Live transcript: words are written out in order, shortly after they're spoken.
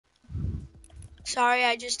Sorry,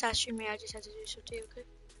 I just started streaming. I just had to do something, okay?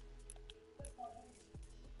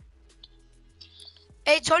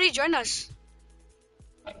 Hey, Tony, join us.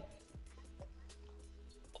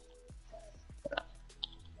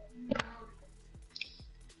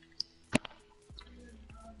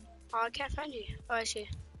 Oh, I can't find you. Oh, I see.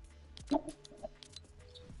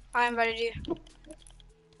 I invited you.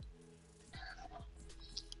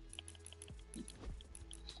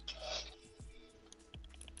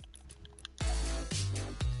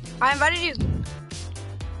 I invited you.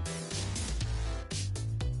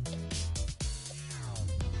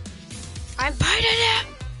 I invited him.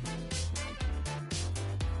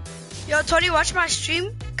 Yo, Tony, watch my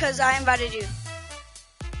stream, cause I invited you.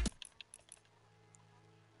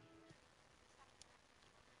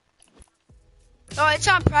 Oh, it's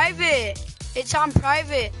on private. It's on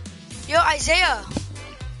private. Yo, Isaiah.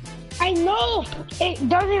 I know it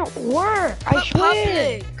doesn't work. I Put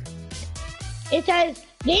swear. public. It says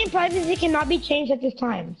game privacy cannot be changed at this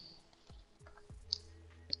time.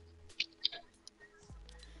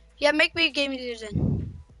 Yeah, make me a game leader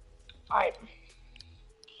then. Alright.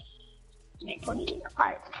 Make one leader.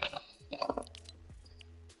 Alright.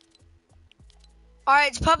 Alright,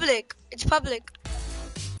 it's public. It's public.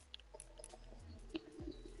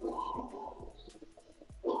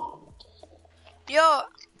 Yo,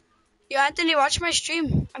 Anthony, watch my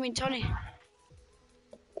stream. I mean, Tony.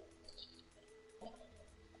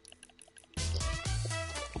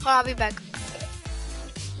 Oh, I'll be back.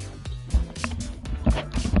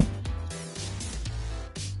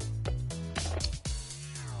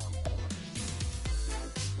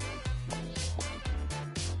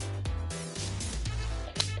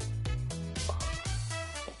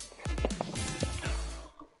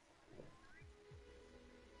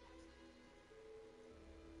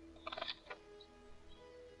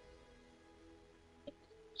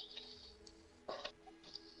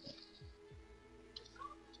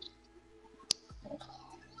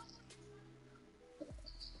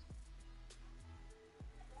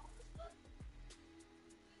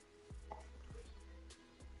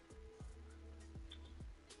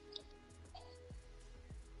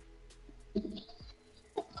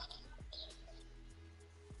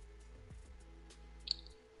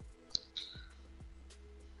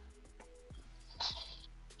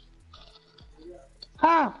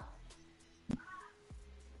 Ah.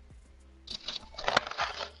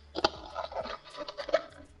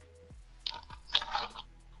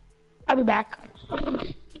 I'll be back.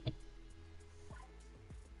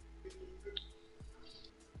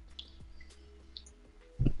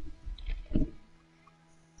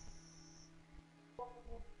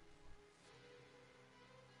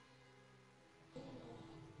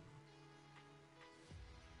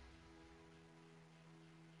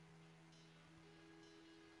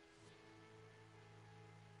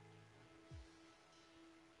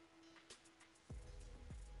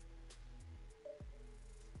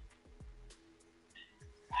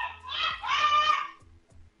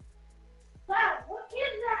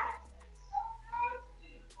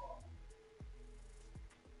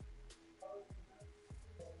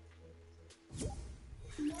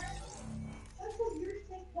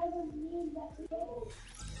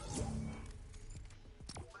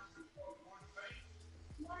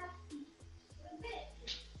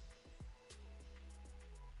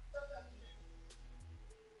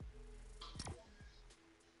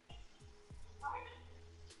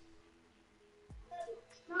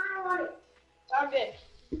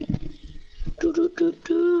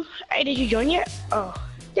 Hey, did you join yet? Oh,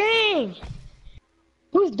 dang.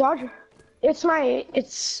 Who's Dodger? It's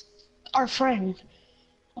our friend.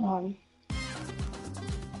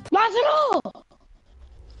 Lázaro!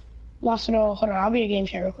 Lázaro, hold on, I'll be a game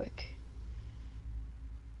share real quick.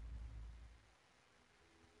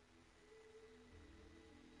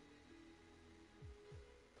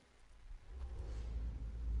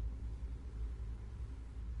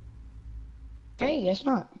 Hey, guess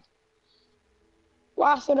not.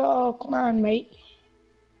 Lázaro, come on, mate.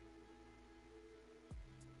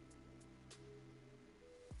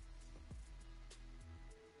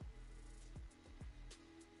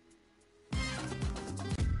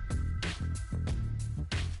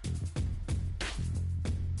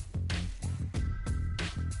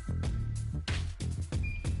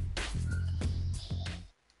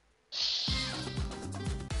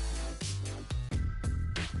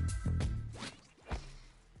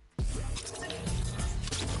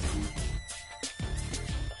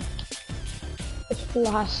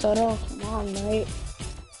 Lázaro, come on, mate.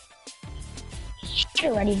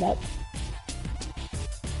 Get ready, bud.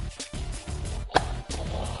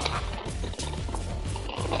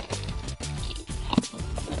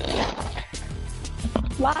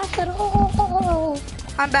 Lázaro.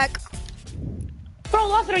 I'm back. Bro,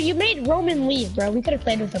 Lázaro, you made Roman leave, bro. We could have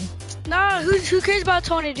played with him. Nah, who cares about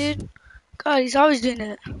Tony, dude? God, he's always doing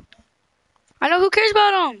that. I know, who cares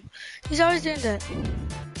about him? He's always doing that.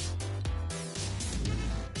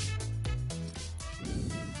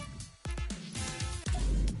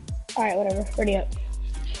 Alright, whatever. Ready up.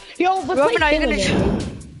 Yo, let's Roman, play are you Phil gonna... again.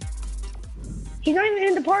 He's not even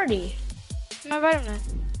in the party. Invite him then.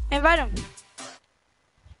 Invite him.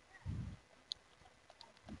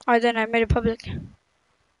 Alright then, I made it public.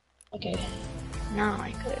 Okay. Now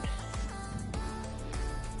I could.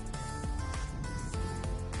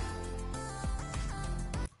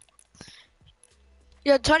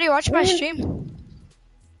 Yo, Tony, watch my stream.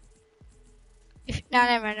 Nah,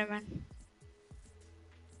 never mind, never mind.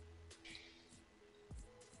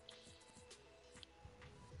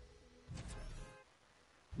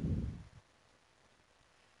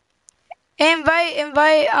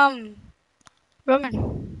 Invite,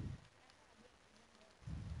 Roman.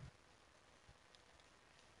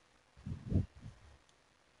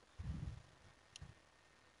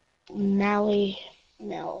 Mally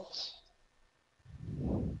Mills.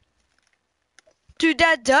 Dude,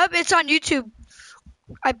 that dub, it's on YouTube.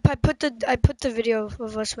 I put the video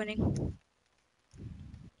of us winning.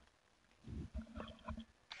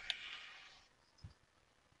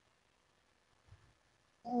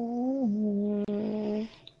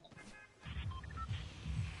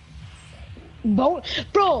 Bro,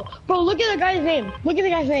 look at the guy's name. Look at the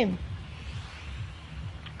guy's name.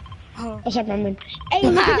 Oh. What's up, Roman? Hey,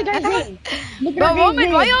 look at the guy's name. Look at Bro, the guy's Roman,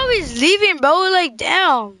 name. why you always leaving, bro? Like,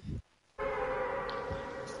 damn.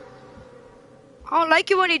 I don't like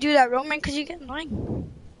it when you do that, Roman, because you get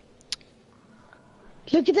annoying.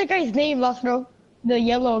 Look at that guy's name, Lázaro. The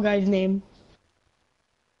yellow guy's name.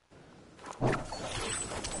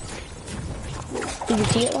 Did you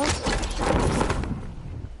see it,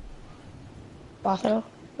 Lázaro?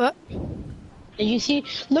 What? Did you see?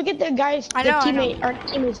 Look at the guy's I know. our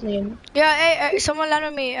teammate's name. Yeah, hey, someone land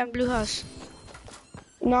with me in Blue House.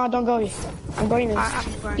 No, don't go. I'm going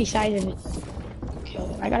I'm going. beside it.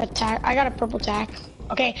 Okay, I got a tack. I got a purple tack.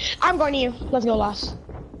 Okay, I'm going to you. Let's go, Lost.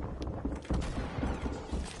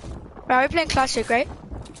 Are we playing Classic, right?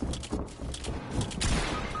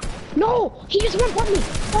 No, he just one pumped me.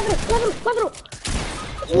 Lázaro.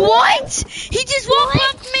 What? He just one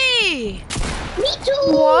pumped me. Me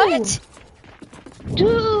too. What?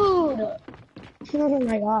 Dude. Oh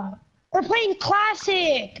my god. We're playing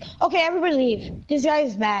Classic. Okay, everybody leave. This guy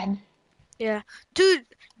is bad. Yeah, dude,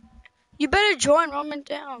 you better join Roman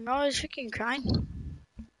down. No, he's freaking crying.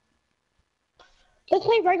 Let's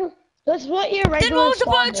play regular. Let's put your regular. Then what was the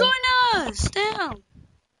squad point? then. Join us.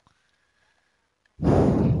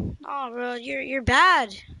 Damn. Oh, bro, you're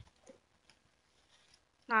bad.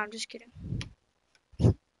 Nah, I'm just kidding.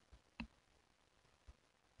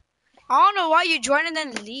 I don't know why you join and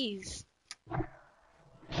then leave.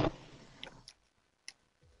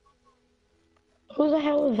 Who the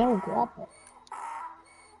hell is El Guapo?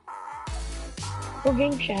 Go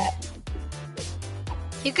game chat.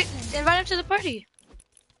 You could invite him to the party.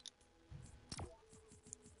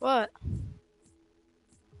 What?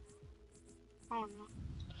 I don't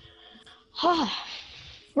know.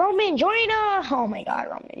 Roman, join us. Oh my god,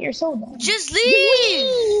 Roman, you're so dumb. Just leave.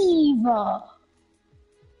 Leave.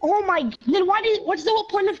 Oh my. Then what's the whole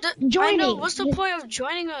point of joining? I know. What's the point of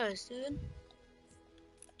joining us, dude?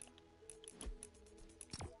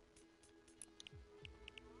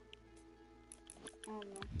 I don't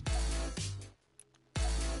know.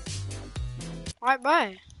 Alright,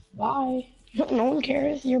 bye. Bye. No one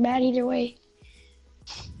cares. You're bad either way.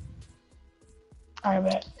 Alright,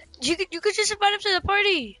 bet. You could just invite him to the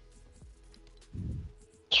party.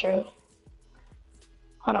 True.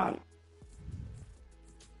 Hold on.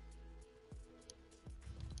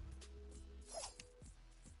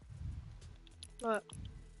 What?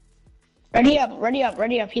 Ready up.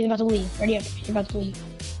 He's about to leave. He's about to leave.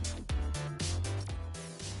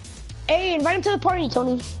 Hey, invite him to the party,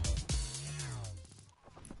 Tony.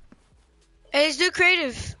 Hey, let's do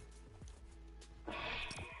creative.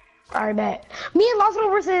 Alright, bet. Me and Lázaro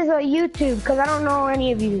versus YouTube, because I don't know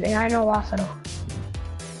any of you, and I know Lázaro.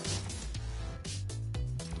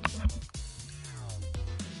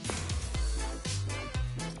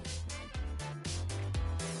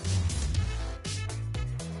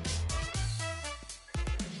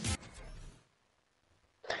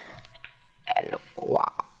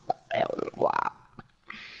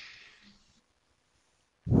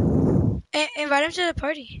 Hey, invite him to the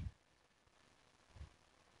party.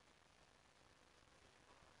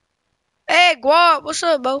 Hey, Guap, what's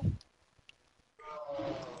up, bro?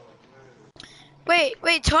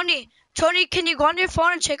 Wait, Tony. Tony, can you go on your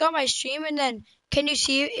phone and check out my stream, and then can you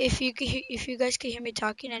see if you guys can hear me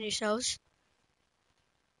talking and yourselves?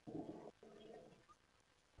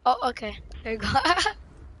 Oh, okay. There you go.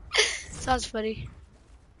 Sounds funny.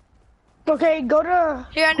 Okay, go to.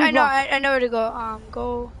 Here, I know, I know where to go.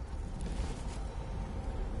 Go.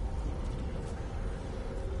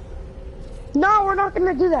 No, we're not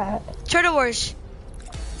gonna do that. Turtle Wars.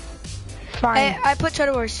 Fine. I put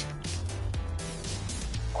Turtle Wars.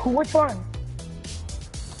 Which one?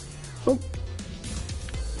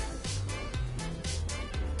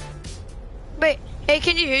 Wait, hey,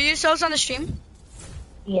 can you hear yourselves on the stream?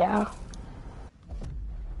 Yeah.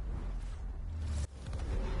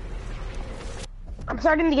 I'm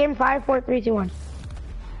starting the game. 5, 4, 3, 2, 1.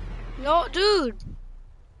 No, dude.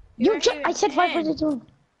 I said 5, 4, 3, 2, 1.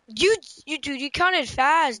 You counted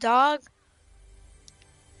fast, dog.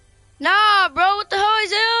 Nah, bro, what the hell,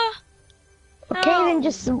 Isaiah? Okay, No. then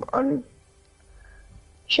just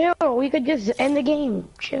chill. We could just end the game.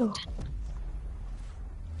 Chill.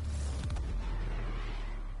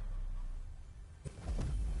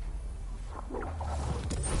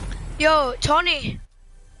 Yo, Tony.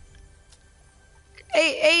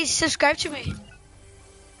 Hey, subscribe to me.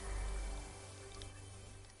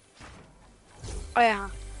 Oh yeah.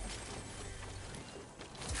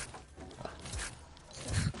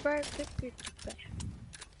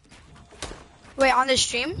 Wait, on the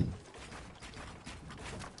stream?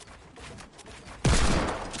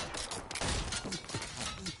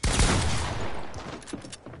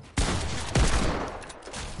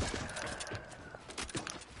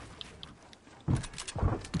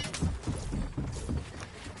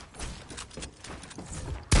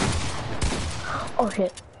 Oh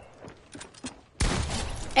shit.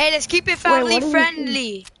 Hey, let's keep it family what do you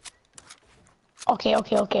friendly. Okay.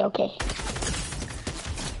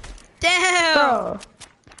 Damn. Bro.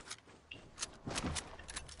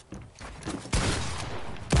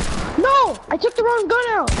 No! I took the wrong gun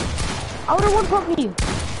out! I would've one-pumped you.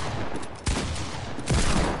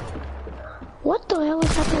 What the hell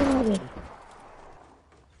is happening?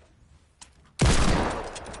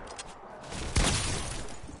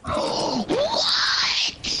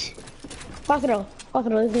 What?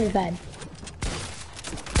 Hospital, this is bad.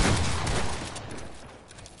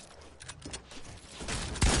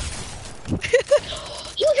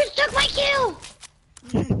 You just took my kill!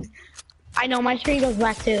 I know, my screen goes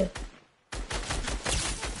black too.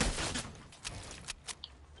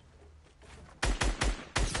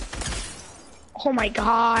 Oh my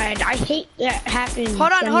god, I hate that happening.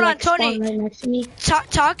 Hold on, Tony. Right next to me.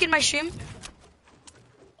 Talk in my stream.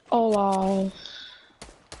 Oh wow.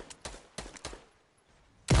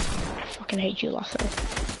 I fucking hate you, Lasso.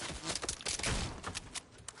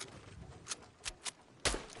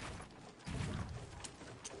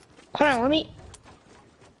 Hold on, let me.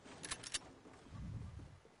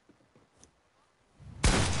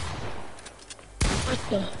 What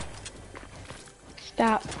the?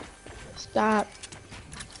 Stop. Stop.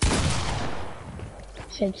 I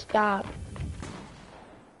said stop.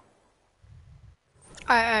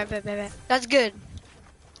 Alright, bet. That's good.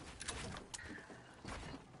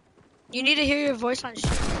 You need to hear your voice on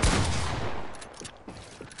stream.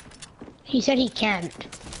 He said he can't.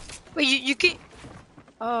 Wait, you can.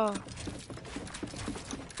 Oh.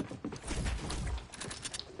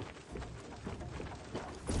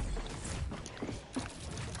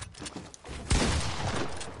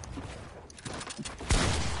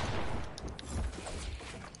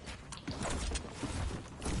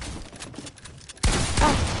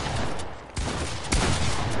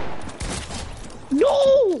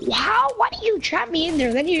 No! How? Why did you trap me in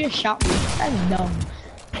there? Then you just shot me. That's dumb.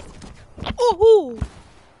 Ooh.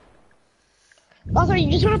 Also,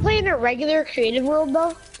 you just want to play in a regular creative world,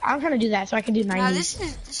 though? I'm trying to do that so I can do 90. Nah, this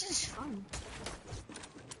is fun.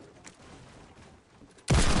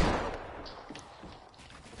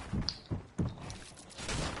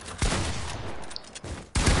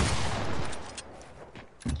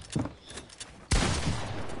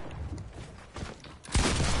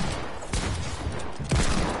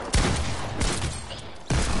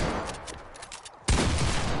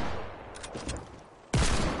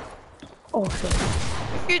 Oh shit.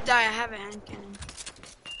 If you die, I have a hand cannon.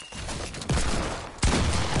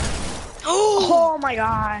 Oh! Oh my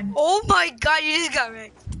god. Oh my god, you just got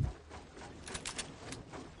wrecked.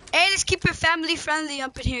 Hey, let's keep it family friendly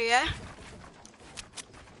up in here, yeah?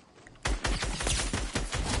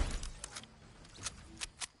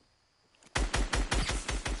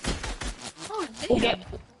 Oh, damn.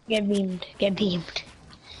 Get beamed. Get beamed.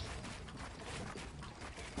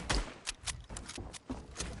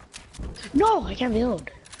 No, I can't build.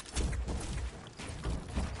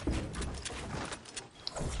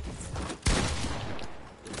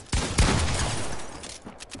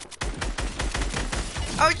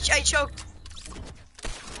 Oh, I choked.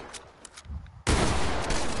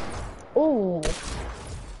 Oh.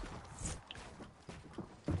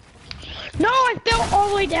 No, I fell all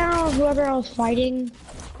the way down. Whoever I was fighting.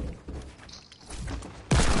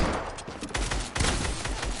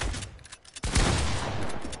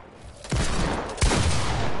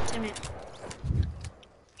 Damn it.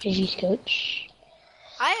 GG's coach.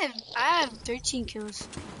 I have 13 kills.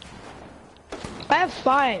 I have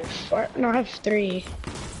 5. Or, no, I have 3.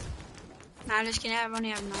 Nah, I'm just kidding. I only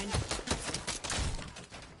have 9.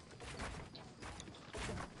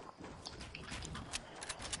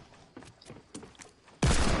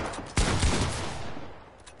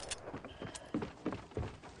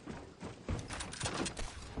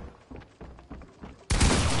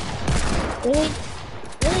 Really?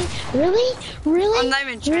 Really? Really? Really? I'm not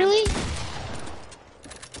even trying. Really?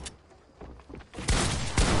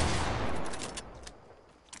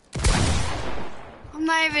 I'm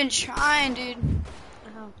not even trying, dude.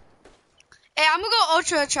 Hey, I'm gonna go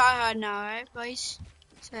ultra try hard now, alright, boys?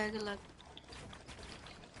 So, good luck.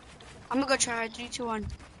 I'm gonna go try hard. 3, 2, 1.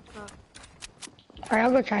 Go. Alright,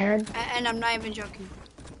 I'll go try hard. And I'm not even joking.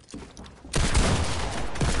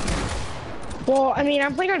 Well, I mean,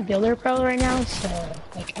 I'm playing on Builder Pro right now, so,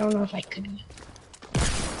 like, I don't know if I could.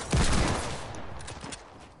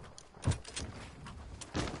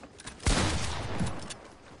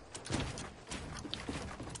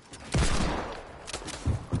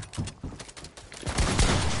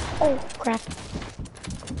 Oh, crap.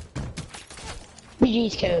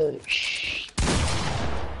 BG's coach.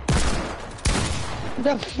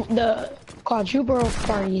 The quadruple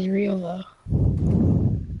party is real, though.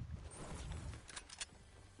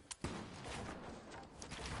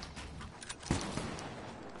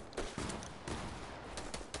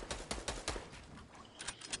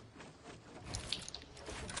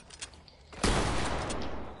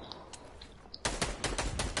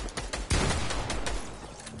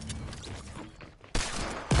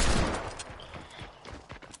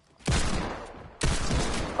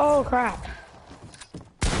 Oh crap.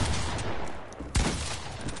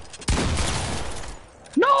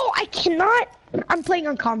 No, I cannot. I'm playing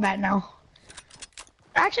on combat now.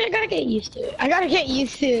 Actually, I gotta get used to it. I gotta get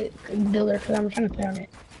used to Builder because I'm trying to play on it.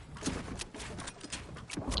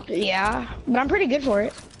 Yeah, but I'm pretty good for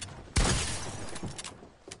it.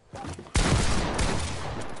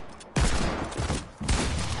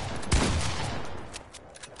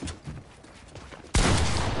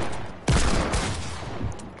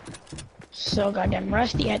 So goddamn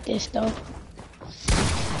rusty at this though.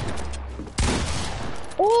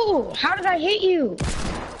 Oh, how did I hit you?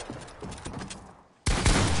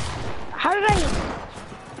 How did I?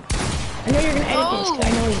 I know you're gonna edit this, 'cause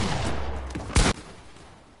I know you.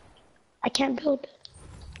 I can't build.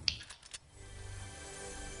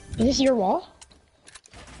 Is this your wall?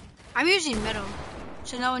 I'm using metal,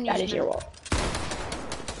 so no one uses That is metal. your wall.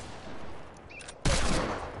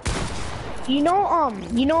 You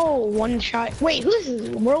know, one shot. Wait, whose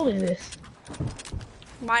world is this?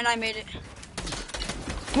 Mine, I made it.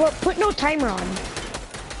 Well, put no timer on.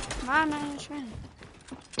 Mine, I'm trying.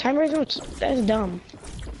 Timer is that's dumb.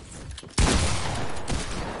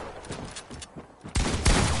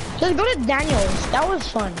 Let's go to Daniels. That was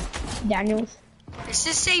fun. Daniels. It's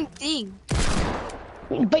the same thing.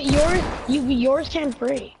 But yours can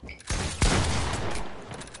break.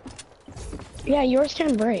 Yeah, yours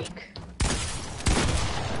can break.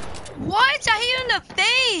 What? I hit you in the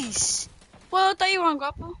face. Well, I thought you were on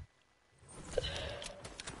grapple.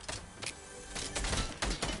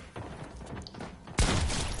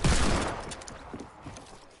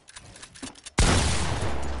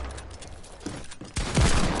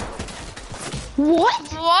 What?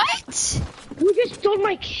 What? You just stole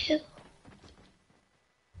my kill.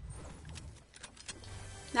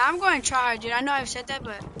 Now I'm going to try hard, dude. I know I've said that,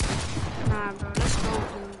 but nah, bro. Let's go,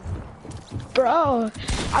 dude. Bro,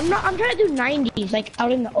 I'm trying to do 90s, like,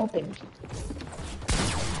 out in the open.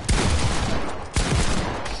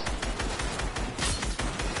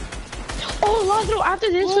 Oh, Lázaro, after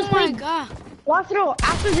this, Oh my god. Lázaro,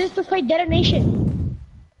 after this, let's play Detonation.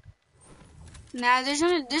 Nah, there's a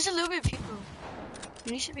little bit of people.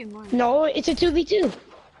 There needs to be more. No, it's a 2v2.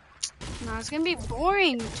 Nah, it's gonna be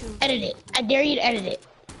boring, too. Edit it. I dare you to edit it.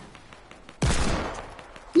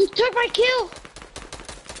 You took my kill.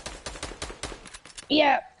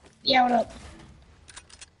 Yeah, what up?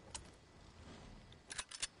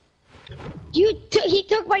 He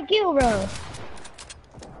took my kill, bro.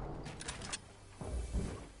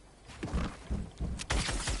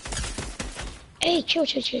 Hey, chill,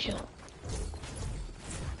 chill, chill, chill.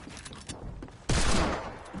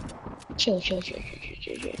 Chill, chill, chill, chill,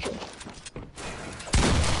 chill, chill, chill.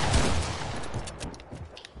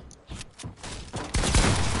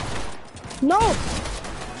 No!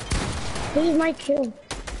 This is my kill.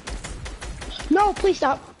 No, please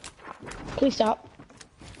stop. Please stop.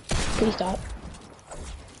 Please stop.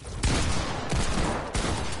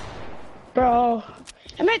 Bro,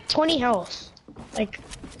 I'm at 20 health. Like...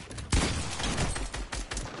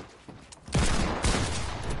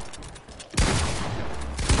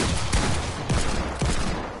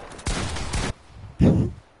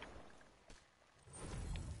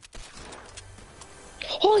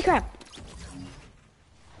 Holy crap!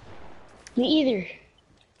 Me either.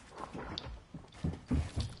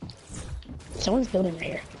 Someone's building right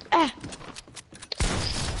here. Ah!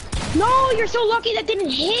 No, you're so lucky that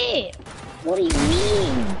didn't hit! What do you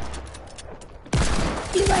mean?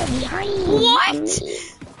 You got behind. What?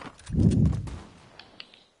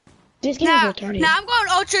 This game is retarded. Nah, I'm going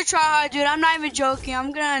ultra try hard, dude. I'm not even joking.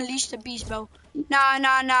 I'm gonna unleash the beast, bro. Nah.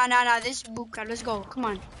 This is Buka. Let's go. Come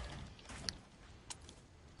on.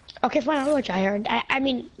 Okay, fine. I'll go try hard. I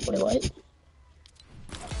mean, what?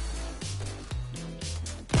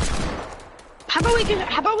 How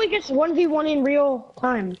about we just 1v1 in real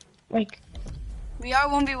time? Like, we are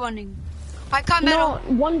 1v1ing. I can't no,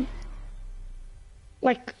 metal. one.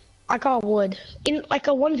 Like, I call wood in like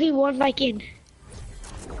a 1v1, like in.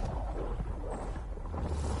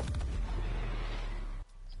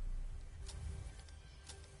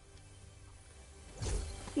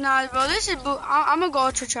 Nah, bro, this is I'm gonna go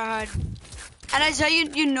ultra try hard. And Isaiah,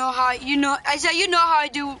 you know how Isaiah, you know how I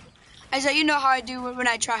do. Isaiah, you know how I do when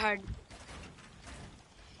I try hard.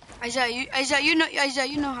 Isaiah, you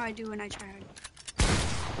know how I do when I try hard.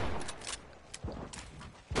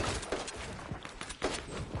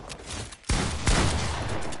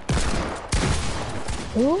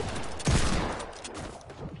 Who?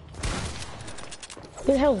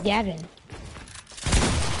 Who the hell is Gavin?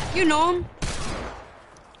 You know him.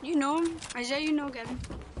 You know him. Isaiah, you know Gavin.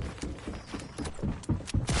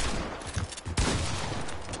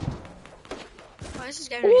 Oh, this is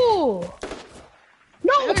Gavin. Ooh!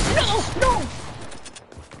 No!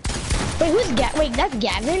 Wait, who's Gavin? Wait, that's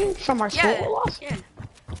Gavin from our school loss? Yeah.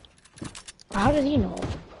 How does he know?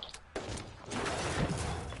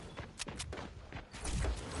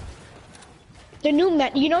 The new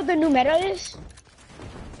meta, you know what the new meta is?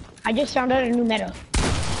 I just found out a new meta.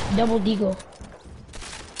 Double Deagle.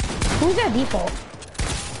 Who's that default?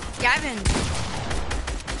 Gavin.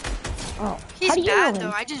 Oh. He's bad though,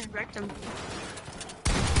 I just wrecked him.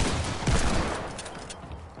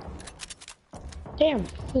 Damn,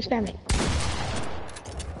 who's spamming?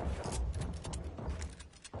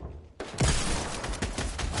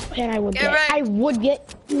 And I would get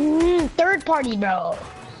third party, bro.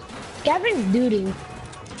 Gavin's doo-doo.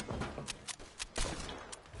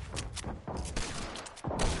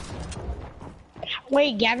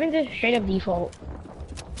 Wait, Gavin's a straight up default.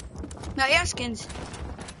 No, he has skins.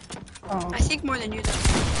 Oh. I think more than you though.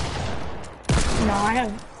 No, I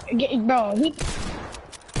have, bro,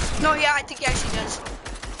 No, yeah, I think he actually does.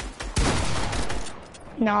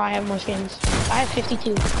 No, I have more skins. I have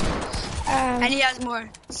 52. And he has more.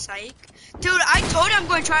 Psych. Dude, I told you I'm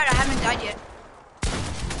going to try it. I haven't died yet.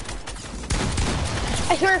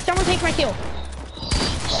 I swear, someone take my kill.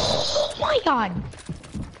 Oh my god.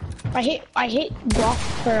 I hit Glock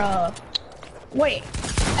for, wait.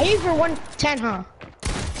 I hit for 110, huh?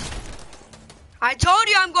 I told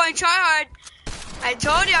you I'm going to try hard.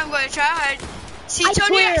 See,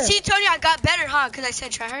 Tony, I got better, huh? Because I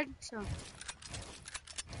said try hard, so.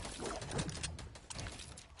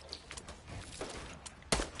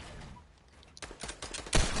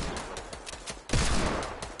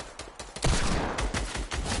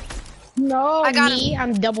 No, I got me,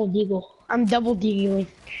 I'm double deagle. I'm double deagling.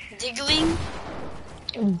 Diggling?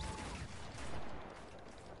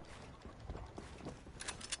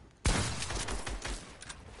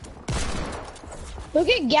 Look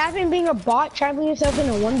at Gavin being a bot, trapping himself in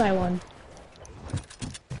a 1x1.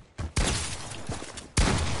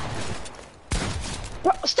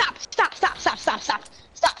 Bro, stop.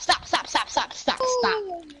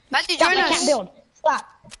 Matthew, Stop, join I us. can't build. Stop,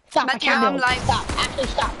 Matthew, I can't I'm build. live. Stop, actually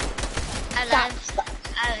stop. Stop.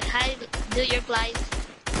 Hi, do your plies.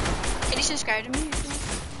 Can you subscribe to me?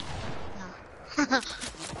 No.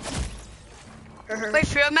 Wait,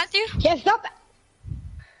 for real, Matthew? Yeah, stop.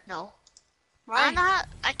 No. Why?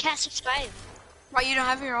 I can't subscribe. Why, you don't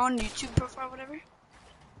have your own YouTube profile or whatever?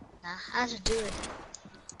 Nah, I have to do it.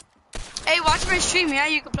 Hey, watch my stream, yeah?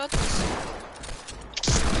 You can play with us.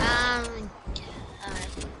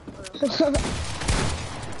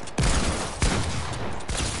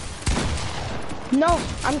 No,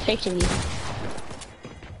 I'm facing you.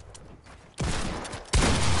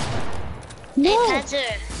 Hey, No.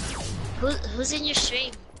 Panzer. Who's in your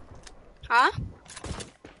stream? Huh?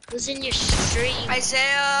 Who's in your stream?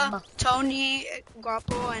 Isaiah, Tony,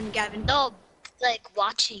 Guapo, and Gavin. No, like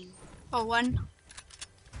watching. Oh, one.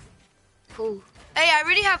 Who? Hey, I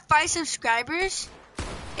already have 5 subscribers.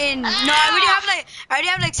 No, I already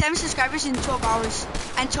have like 7 subscribers in 12 hours.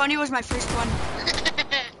 And Tony was my first one.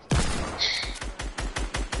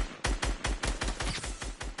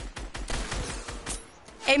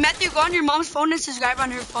 Hey Matthew, go on your mom's phone and subscribe on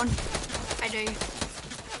her phone. I dare you.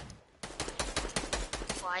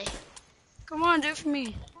 Why? Come on, do it for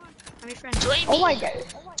me. I'm your friend. Join me. Oh my god.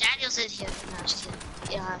 Daniel's in here. No, just kidding.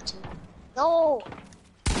 You don't have to. No.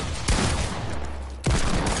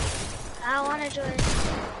 I don't want to join.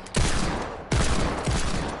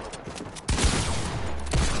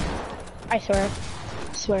 I swear.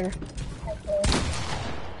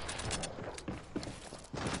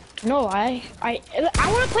 No, I want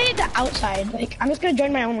to play it the outside. Like, I'm just gonna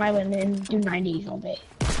join my own island and do 90s all day.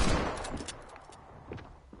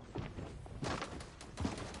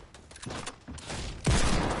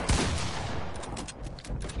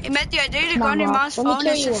 Hey Matthew, I dare you to Come go on, on your Guap. mom's Let me phone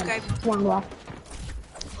kill and you subscribe. one. Come on, Guap.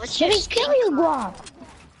 What's Let your me kill you, Guap.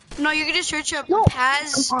 No, you can just search up No.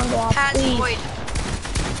 Paz Come on, Guap, please. Void.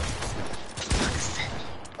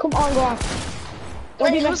 Come on, Guap.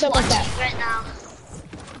 Don't be messed up like that. Right now.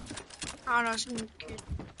 I don't know, some kid.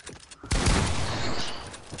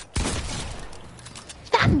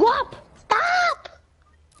 Stop, Guap. Stop.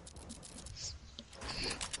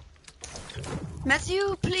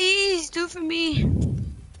 Matthew, please do for me.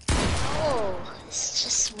 Oh, it's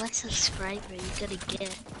just one subscriber you're gonna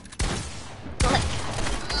get. Like,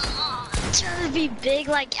 trying to be big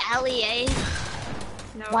like Ali A.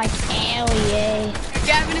 No. Like, Allie.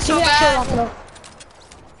 Gavin is so Give me that bad. shirt off,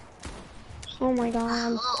 Oh my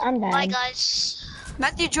god, I'm bad. Bye guys.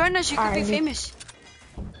 Matthew, join us. You could be Alright. famous.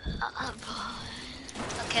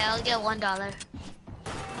 Okay, I'll get $1.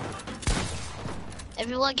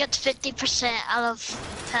 Everyone gets 50% out of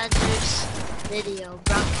Panzer's video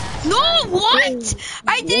broadcast. No, what?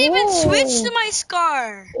 I didn't even Whoa. switch to my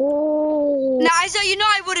scar. Oh. Nah, Isaiah, you know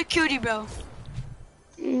I would have killed you, bro.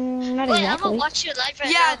 Not Wait, I'm gonna exactly. watch you live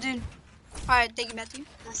right Yeah, now. dude. Alright, thank you, Matthew.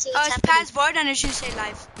 Let's see what's It's happening. Paz Void and it should say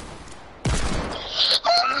live.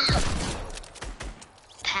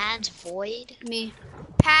 Paz Void. Me.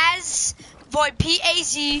 Paz Void.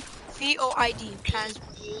 P-A-Z-V-O-I-D. Paz.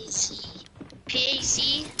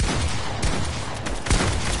 P-A-C.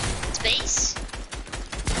 Space.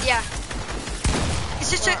 Yeah. It's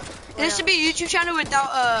just this should be a YouTube channel without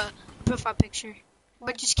a profile picture.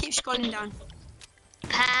 But just keep scrolling down.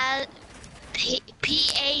 Paz.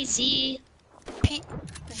 P-A-Z.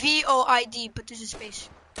 V-O-I-D, but there's a space.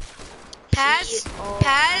 Paz,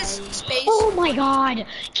 Paz, space. Oh my god,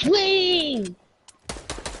 King!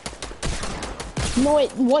 No,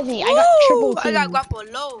 it wasn't. I got triple I got team. Guapo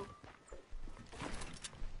low.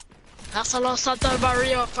 That's a lot of Santa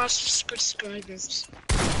Maria first subscribers.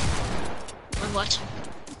 I'm watching.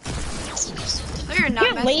 No, you're not,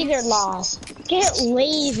 Get Matthew. laser lost. Get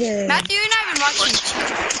laser. Matthew, you're not even watching.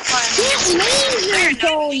 Get laser,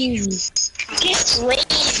 Tony. Get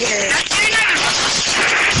laser. Matthew, you're not even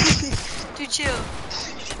watching. Dude, chill.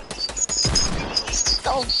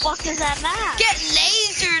 The fuck is that map? Get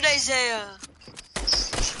lasered, Isaiah.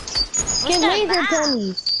 Get that laser, map?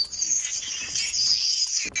 Tony.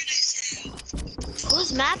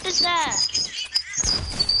 Whose map is that?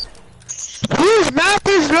 Whose map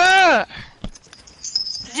is that?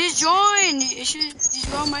 Just join. You should just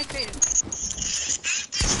go on my creative.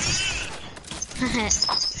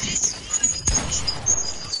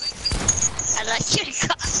 I like your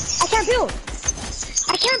car. I can't build.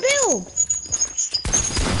 I can't build.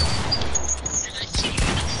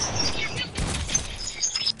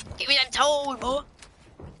 Give me that toad, boy.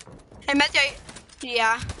 Hey, Matthew.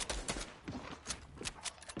 Yeah.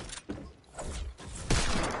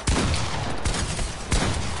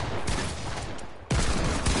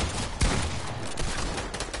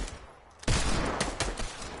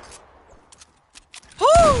 Woo!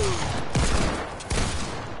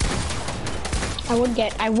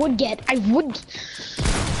 I would.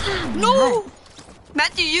 No!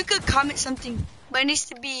 Matthew, you could comment something, but it needs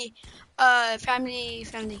to be family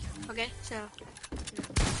friendly. Okay? So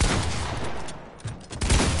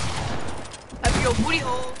up your booty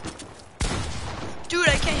hole. Dude,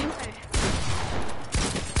 I can't hear that.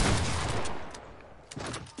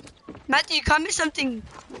 Matthew, comment something.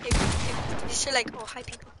 If just say like, oh, hi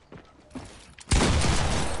people.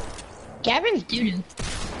 Gavin's doo-doo.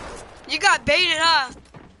 You got baited, huh?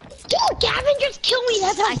 Dude, Gavin just killed me.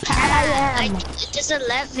 That's how bad I am. It doesn't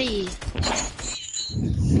let me.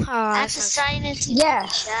 Oh, I have that to sucks. sign into Yeah.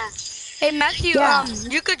 chat. Hey Matthew, Yeah.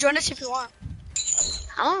 you could join us if you want.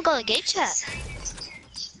 I want to go to game chat.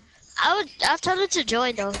 I'll tell him to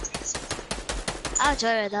join though. I'll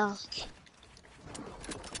join right now.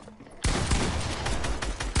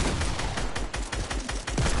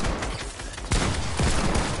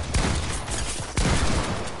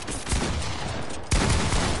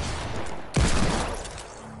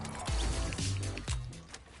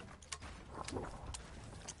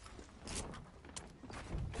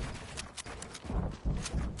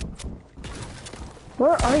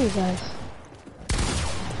 Where are you guys?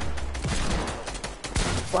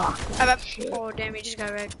 Fuck. Oh damn, he just got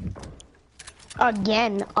red.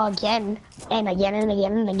 Again, and again, and again, and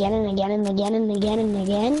again, and again, and again, and again, and again, and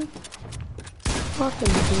again. What are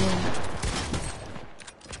you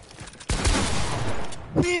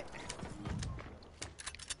doing?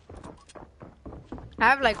 I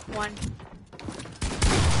have like one.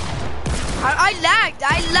 I lagged.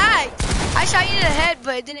 I shot you in the head,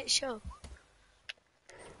 but it didn't show.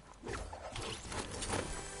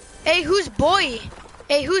 Hey, who's boy?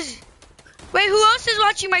 Hey, who's... Wait, who else is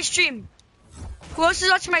watching my stream? Who else is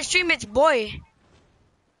watching my stream? It's boy.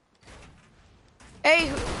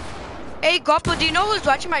 Hey, hey, Goppo, do you know who's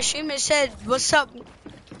watching my stream? It said, what's up?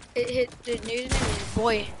 The username is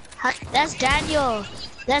boy. Hi, that's Daniel.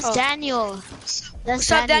 That's Oh. Daniel. That's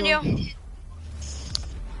What's up, Daniel?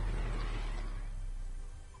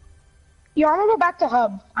 Yo, I'm gonna go back to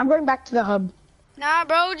hub. I'm going back to the hub. Nah,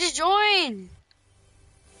 bro, just join.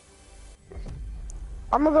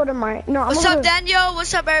 I'm gonna go to my, no, I'm What's gonna up, go Daniel?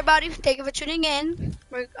 What's up, everybody? Thank you for tuning in.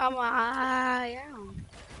 Yeah.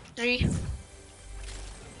 3.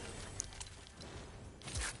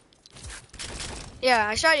 Yeah,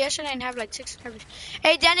 I started yesterday and have like 6 subscribers.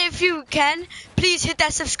 Hey, Daniel, if you can, please hit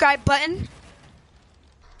that subscribe button.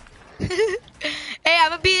 Hey, I'm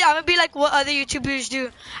gonna be like what other YouTubers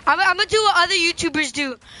do. I'm gonna do what other YouTubers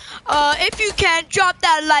do. If you can, drop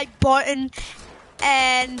that like button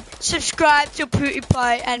and subscribe to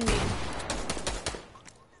PewDiePie and me.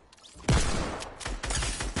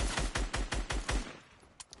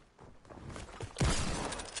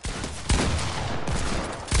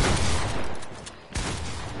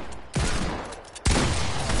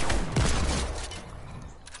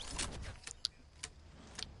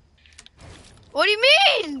 What do you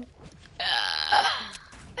mean?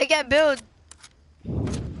 I can't build.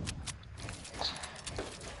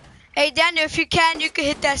 Hey Daniel, if you can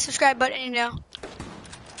hit that subscribe button, you know.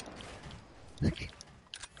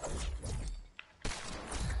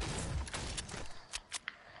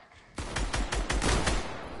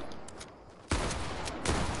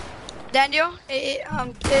 Daniel,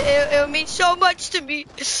 it'll mean so much to me.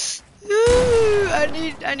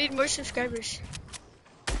 I need more subscribers.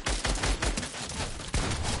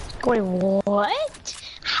 Wait, what?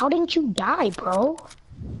 How didn't you die, bro?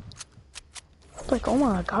 Like, oh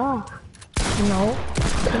my god. No.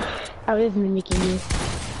 I was mimicking you.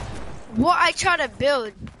 What I try to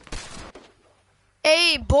build.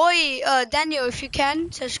 Hey boy, Daniel, if you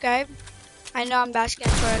can, subscribe. I know I'm asking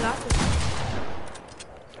for a lot.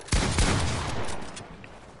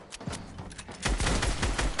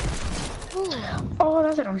 Oh,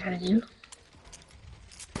 that's what I'm trying to do.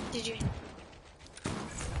 Did you?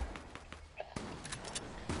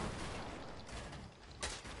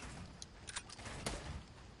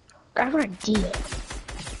 I have an idea.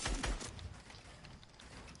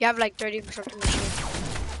 You have like 30 or something.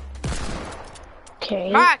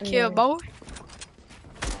 Okay. Back here, boy.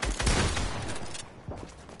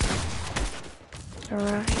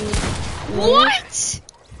 Alright. What?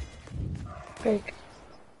 Like,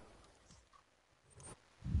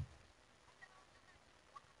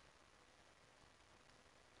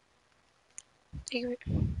 Take it.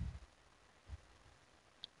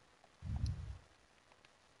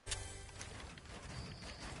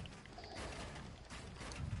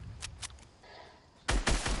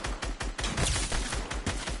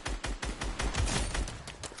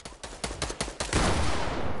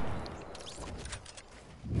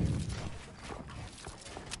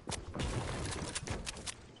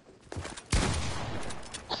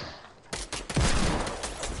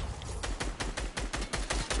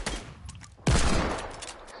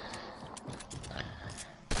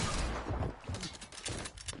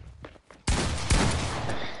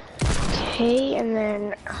 okay, and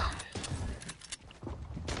then...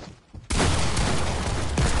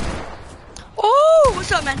 Oh,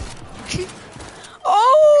 what's up, man?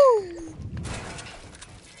 Oh!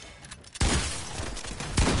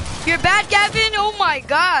 You're bad, Gavin? Oh my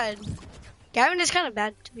god. Gavin is kind of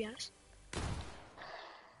bad, to be honest.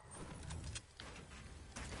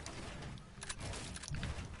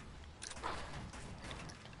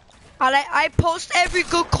 I post every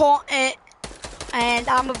good content, and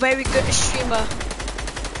I'm a very good streamer.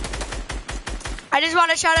 I just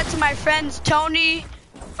want to shout out to my friends Tony,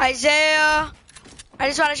 Isaiah. I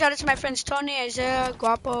just want to shout out to my friends Tony, Isaiah,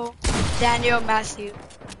 Guapo, Daniel, Matthew.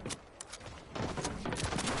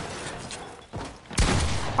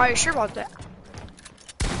 Are you sure about that?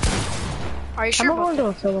 Are you sure about that? I'm going to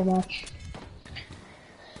a solo match.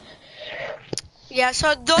 Yeah,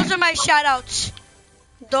 so those are my shout outs.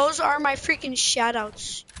 Those are my freaking shout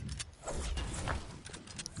outs.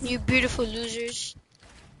 You beautiful losers.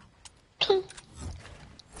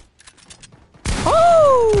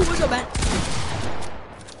 Oh, what's up, man?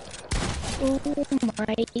 Oh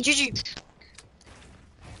my. GG.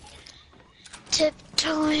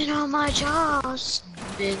 Tiptoeing on my jaws.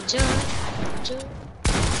 Ninja.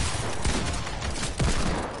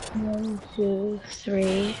 1, 2,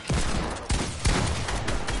 3.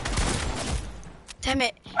 Damn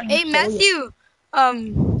it. Hey, Matthew.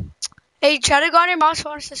 Hey, try to go on your mom's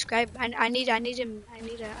phone and subscribe. I need him. I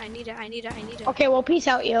need it. Okay, well, peace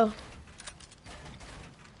out, yo.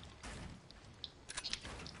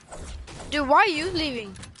 Dude, why are you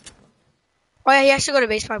leaving? Oh yeah, he has to go to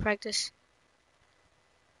baseball practice.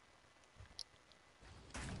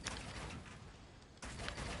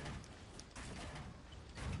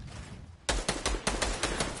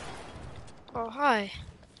 Oh, hi.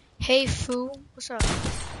 Hey, fool. What's up?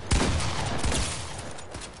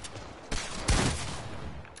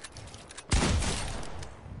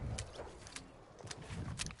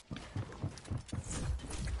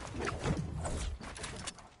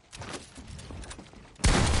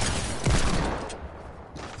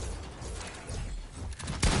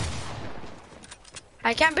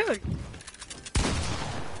 I can't build.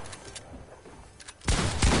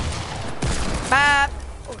 Bap.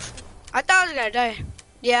 Oh, I thought I was gonna die.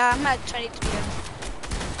 Yeah, I'm at 23.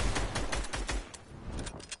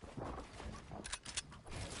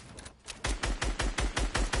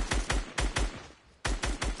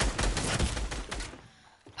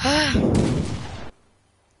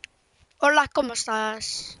 Hola, ¿cómo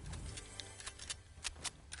estás?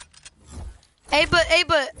 Hey,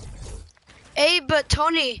 but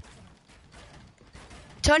Tony,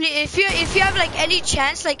 if you have like any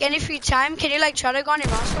chance, like any free time, can you like try to go on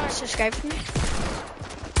your mouse phone and subscribe for me?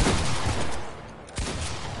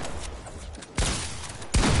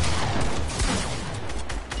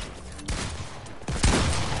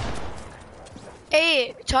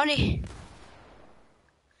 Hey, Tony,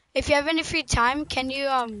 if you have any free time, can you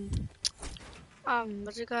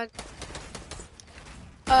what's it called?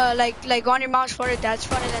 Like go on your mouse phone, that's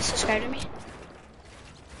phone, and then subscribe to me.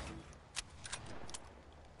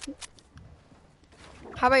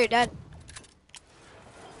 How about your dad?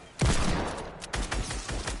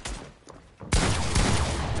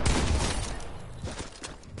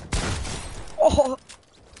 Oh,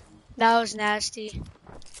 that was nasty.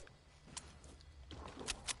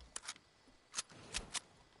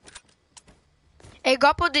 Hey,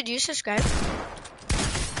 Guapo, did you subscribe?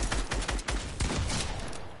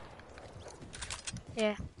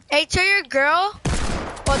 Yeah. Hey, tell your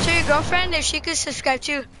girlfriend if she could subscribe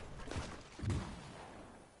too.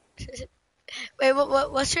 Wait,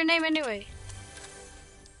 what's her name anyway?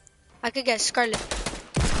 I could guess, Scarlett.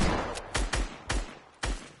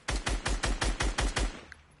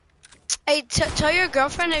 Hey, tell your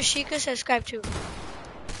girlfriend if she could subscribe too.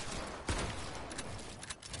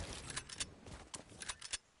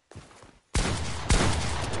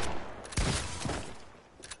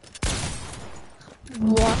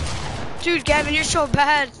 What? Dude, Gavin, you're so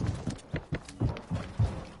bad.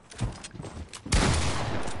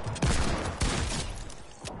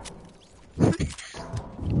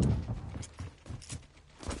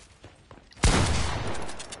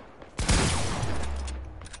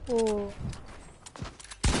 Oh.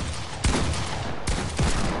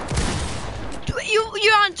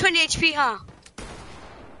 You're on 20 HP, huh?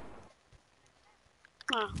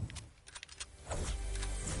 Oh.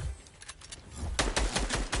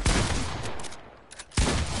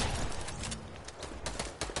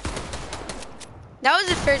 That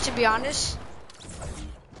wasn't fair, to be honest.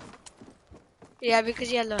 Yeah, because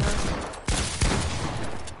he had low health.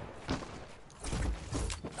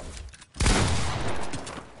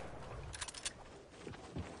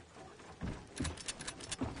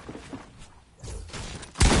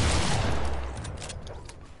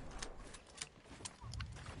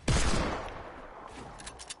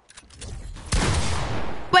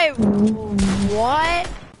 Wait, what?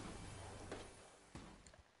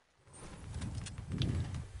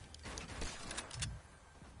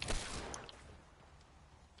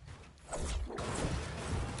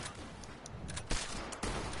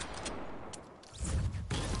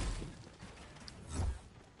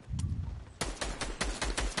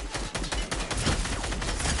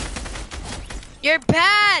 You're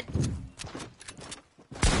bad.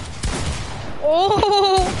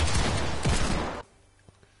 Oh.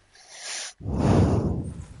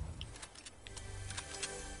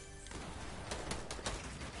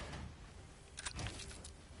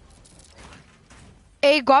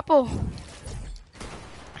 Hey, Guapo.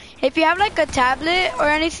 If you have like a tablet or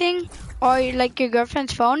anything, or like your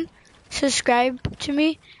girlfriend's phone, subscribe to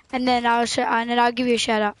me, and then I'll give you a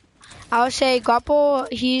shout out. I'll say Guapo,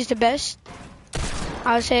 he's the best.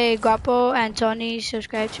 I'll say Guapo and Tony,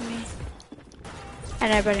 subscribe to me,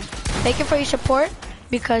 and everybody. Thank you for your support,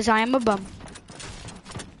 because I am a bum.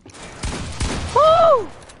 Woo!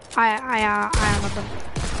 I am a bum.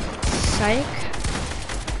 Psych.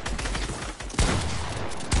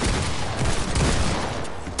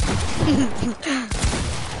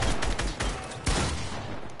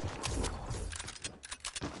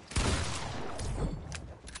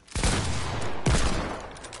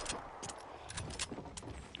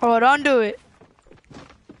 Oh, don't do it.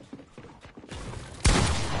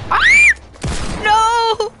 Ah!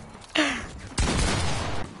 No!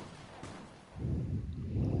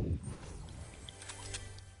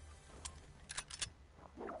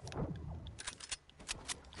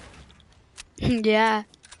 Yeah.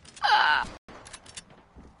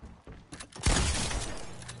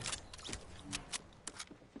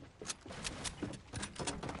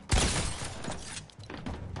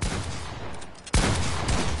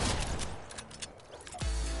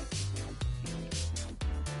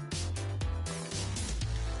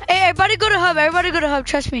 Hey, everybody go to hub. Everybody go to hub.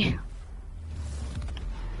 Trust me.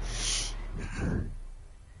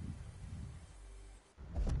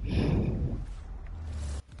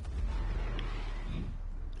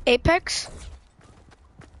 Apex?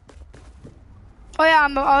 Oh yeah,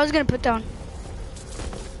 I was gonna put down.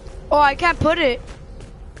 Oh, I can't put it.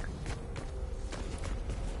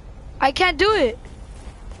 I can't do it.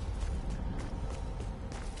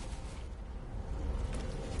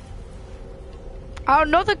 I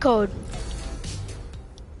don't know the code.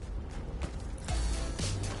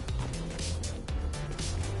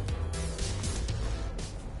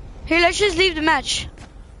 Here, let's just leave the match.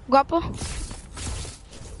 Guapo.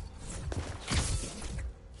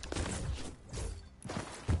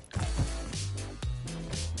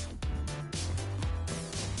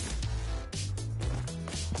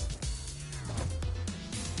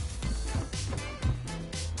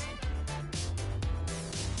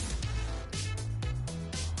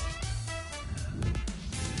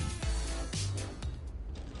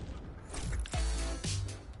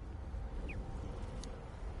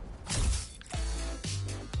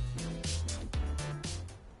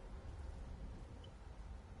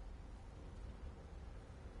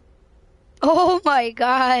 Oh my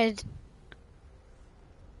god.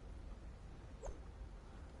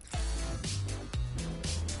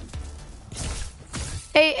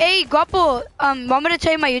 Hey, Guapo, want me to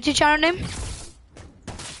tell you my YouTube channel name?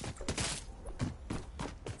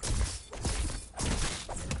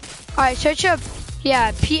 Alright, search up,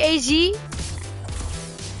 yeah, P-A-Z.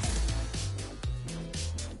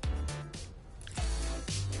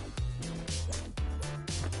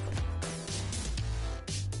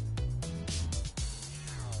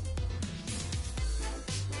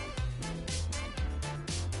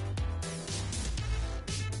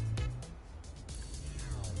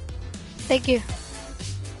 Thank you.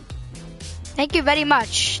 Thank you very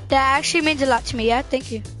much. That actually means a lot to me, yeah? Thank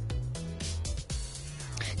you.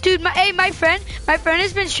 Dude, my friend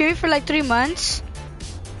has been streaming for like 3 months.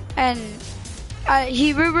 And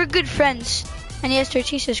we're good friends. And he has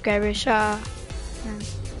 13 subscribers. Yeah.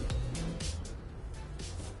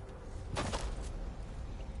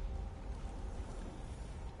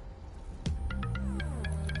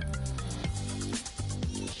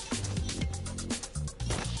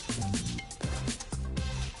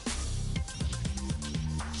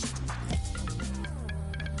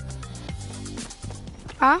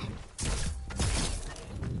 Huh?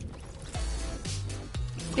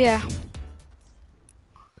 Yeah.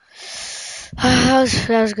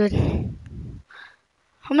 that was good.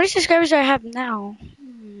 How many subscribers do I have now?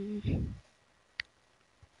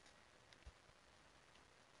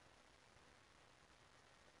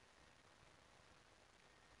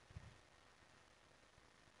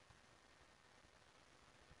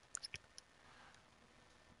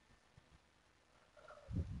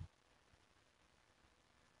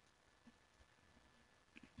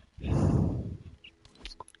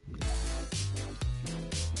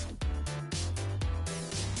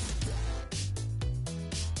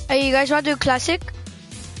 Hey, you guys want to do classic?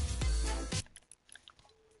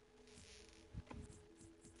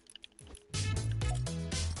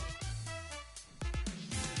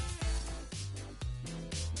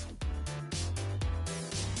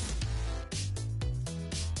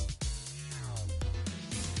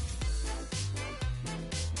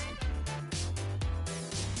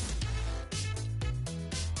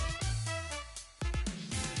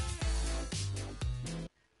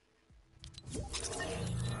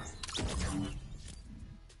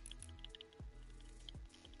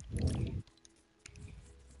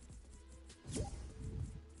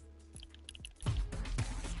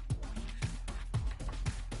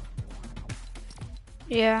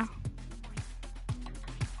 Yeah.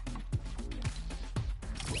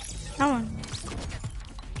 Come on.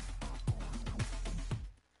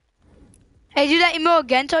 Hey, do that emo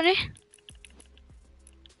again, Tony.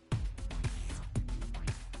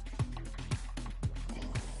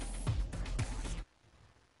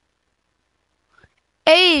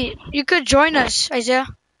 Hey, you could join us, Isaiah.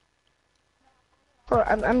 Bro,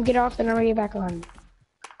 I'm get off and I'm gonna get back on.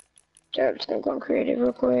 I'm just gonna go on creative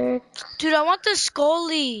real quick. Dude, I want the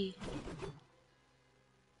Scully.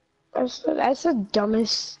 That's the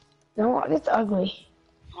dumbest. No, that's ugly.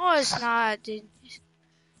 Oh, it's not, dude.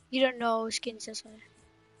 You don't know skins, that's why.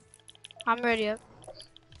 I'm ready up.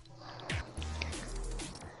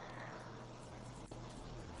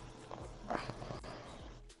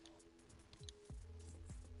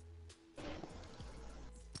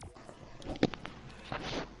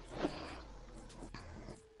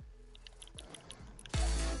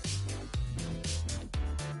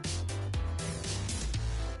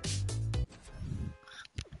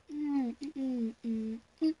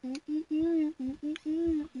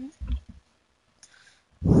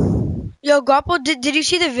 Yo, Guapo, did you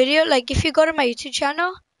see the video? Like, if you go to my YouTube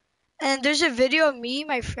channel, and there's a video of me,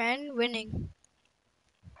 my friend, winning.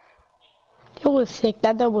 It was sick.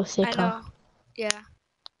 That dub was sick, I huh? know. Yeah.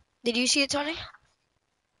 Did you see it, Tony?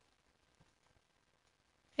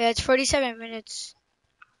 Yeah, it's 47 minutes.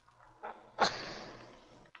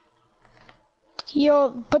 Yo,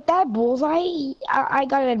 but that bullseye, I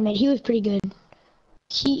gotta admit, he was pretty good.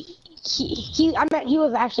 I mean, he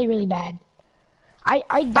was actually really bad. I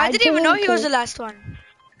I didn't even know he was the last one.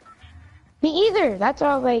 Me either. That's why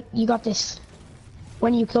I was like, you got this.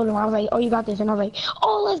 When you killed him, I was like, oh, you got this. And I was like,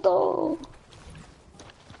 oh, let's go.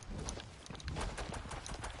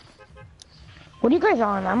 What are you guys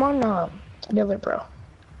on? I'm on Builder Pro.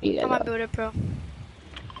 You guys I'm on on? Builder Pro.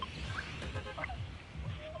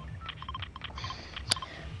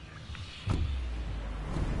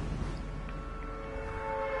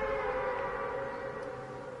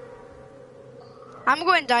 I'm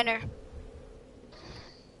going diner.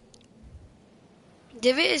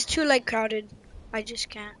 Divot is too like crowded. I just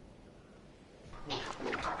can't.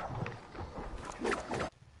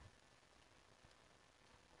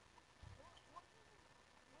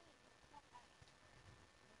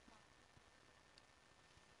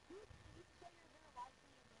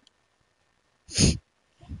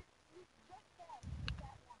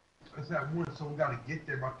 It's at 1, so we gotta get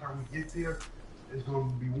there. By the time we get there, it's gonna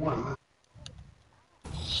be 1.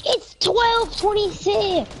 It's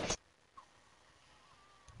 12:26.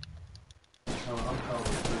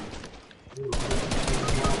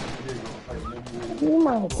 Oh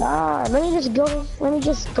my god. Let me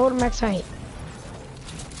just go to max height.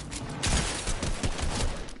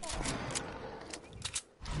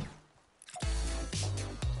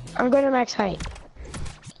 I'm going to max height.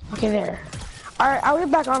 Okay, there. Alright, I'll get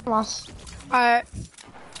back on, Moss. Alright.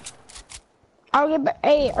 I'll get back.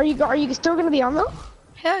 Hey, are you still gonna be on though?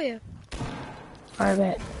 Hell yeah. Alright,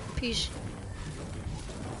 bet. Peace.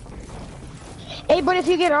 Hey, but if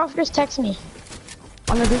you get off, just text me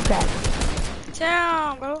on the group chat.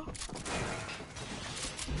 Damn, bro.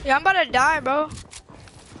 Yeah, I'm about to die, bro.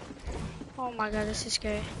 Oh my god, this is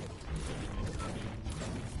scary.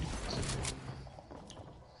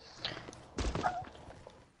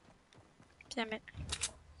 Damn it.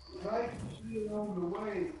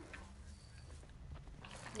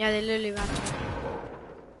 Yeah, they literally ran.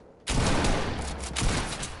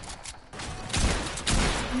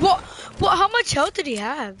 What? What? How much health did he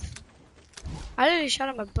have? I literally shot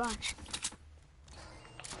him a bunch.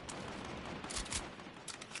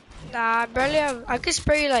 Nah, I barely have. I could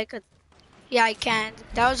spray you like a. Yeah, I can.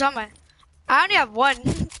 That was on my. I only have one.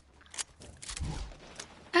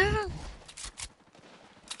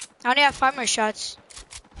 I only have 5 more shots.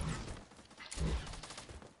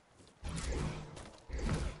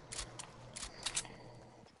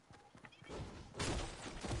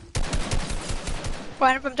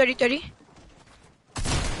 One from 30-30.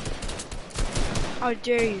 How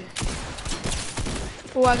dare you?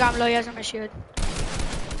 Oh, I got him low. He has on my shield.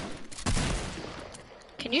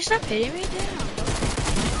 Can you stop hitting me? Damn.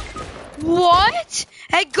 What?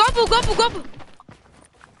 Hey, gobble, gobble, gobble.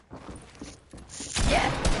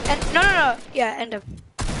 Yeah. And no. Yeah, end him.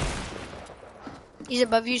 He's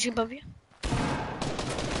above you. He's above you.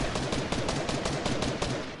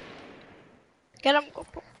 Get him.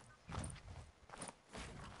 Gobble.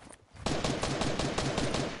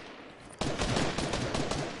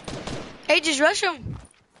 Hey, just rush him.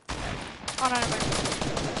 Oh, no,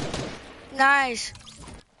 no. Nice.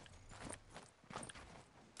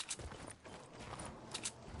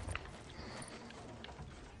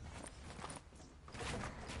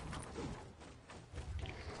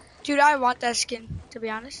 Dude, I want that skin, to be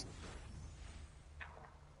honest.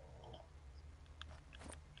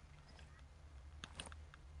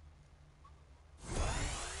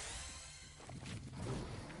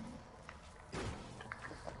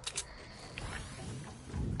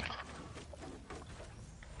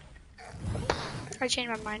 I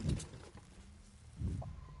changed my mind.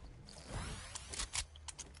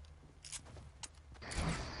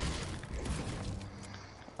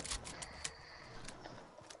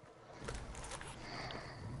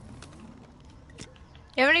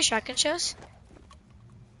 You have any shotgun shells?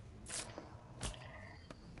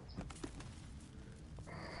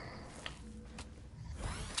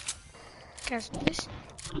 Guys, please.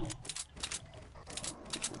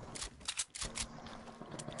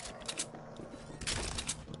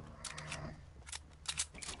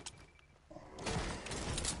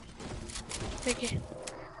 Thank you.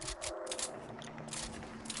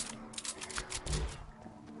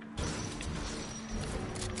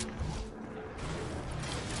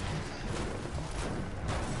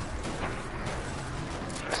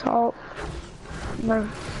 So, my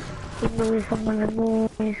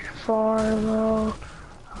enemies far low,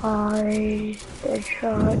 high,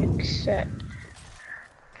 headshot, set.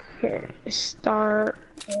 Hit start.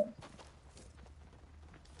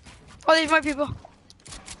 Oh, there's more people.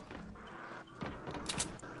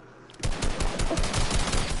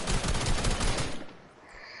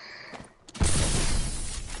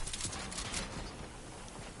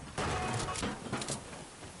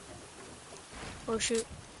 Oh shoot.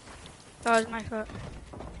 That was my fault.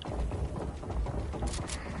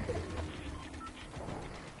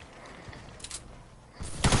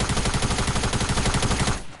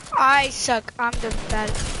 I suck. I'm the bad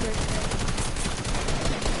person.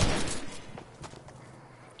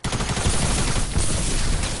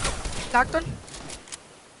 Knocked one.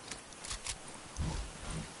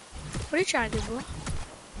 What are you trying to do, bro?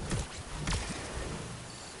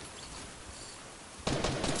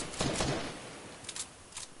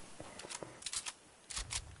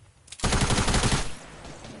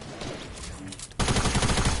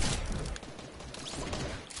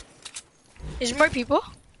 Is there more people?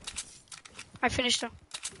 I finished them.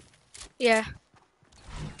 Yeah.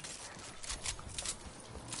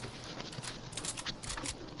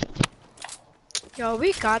 Yo,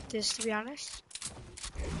 we got this, to be honest.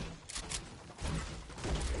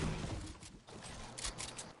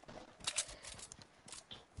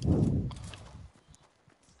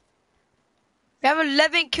 We have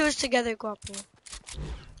 11 kills together, Guapo.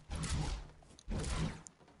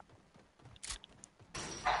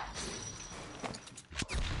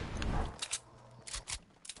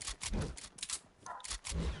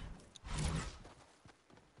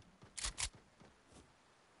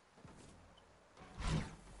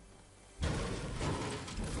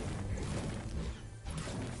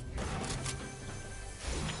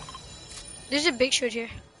 There's a big shot here,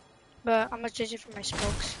 but I'm gonna change it for my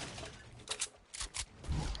smokes.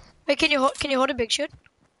 Wait, can you hold a big shot?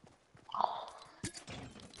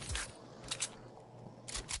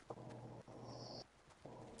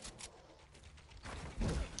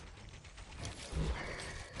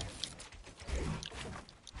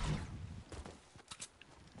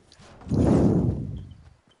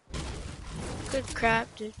 Good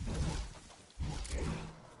crap, dude.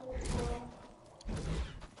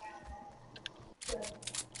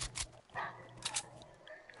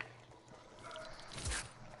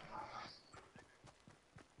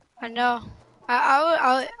 I know.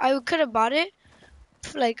 I could have bought it.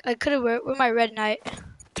 Like I could have with my red knight.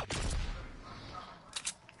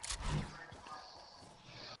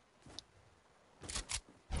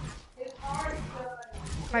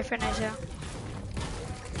 My friend Isaiah.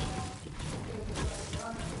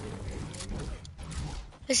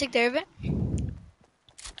 Let's take care of it.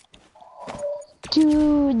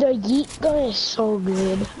 Dude, the yeet gun is so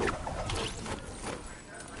good.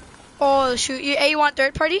 Oh shoot! You want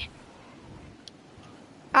third party?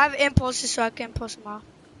 I have impulses, so I can impulse them off.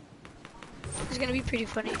 It's gonna be pretty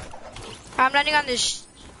funny. I'm landing on this.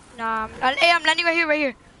 Nah, hey, I'm landing right here, right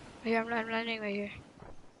here. Right here, I'm landing right here.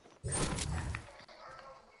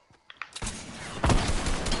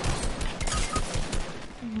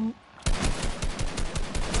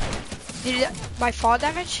 Did my fall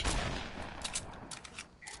damage?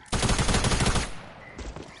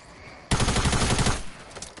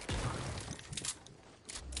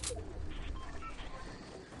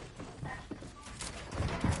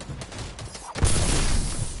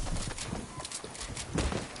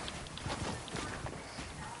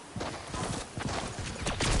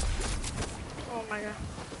 Oh my god.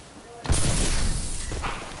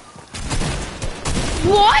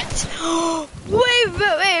 What? Wait.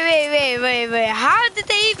 How did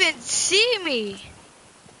they even see me?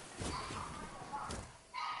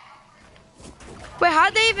 Wait,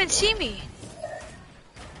 how'd they even see me?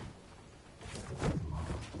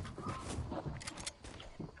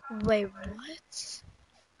 Wait, what?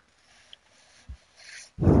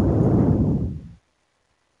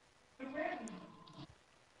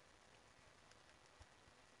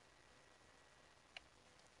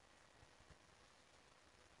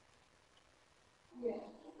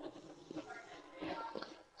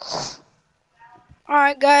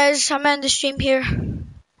 Alright guys, I'm ending the stream here.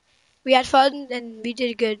 We had fun and we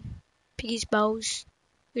did good. Piggy's bows.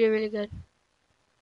 We did really good.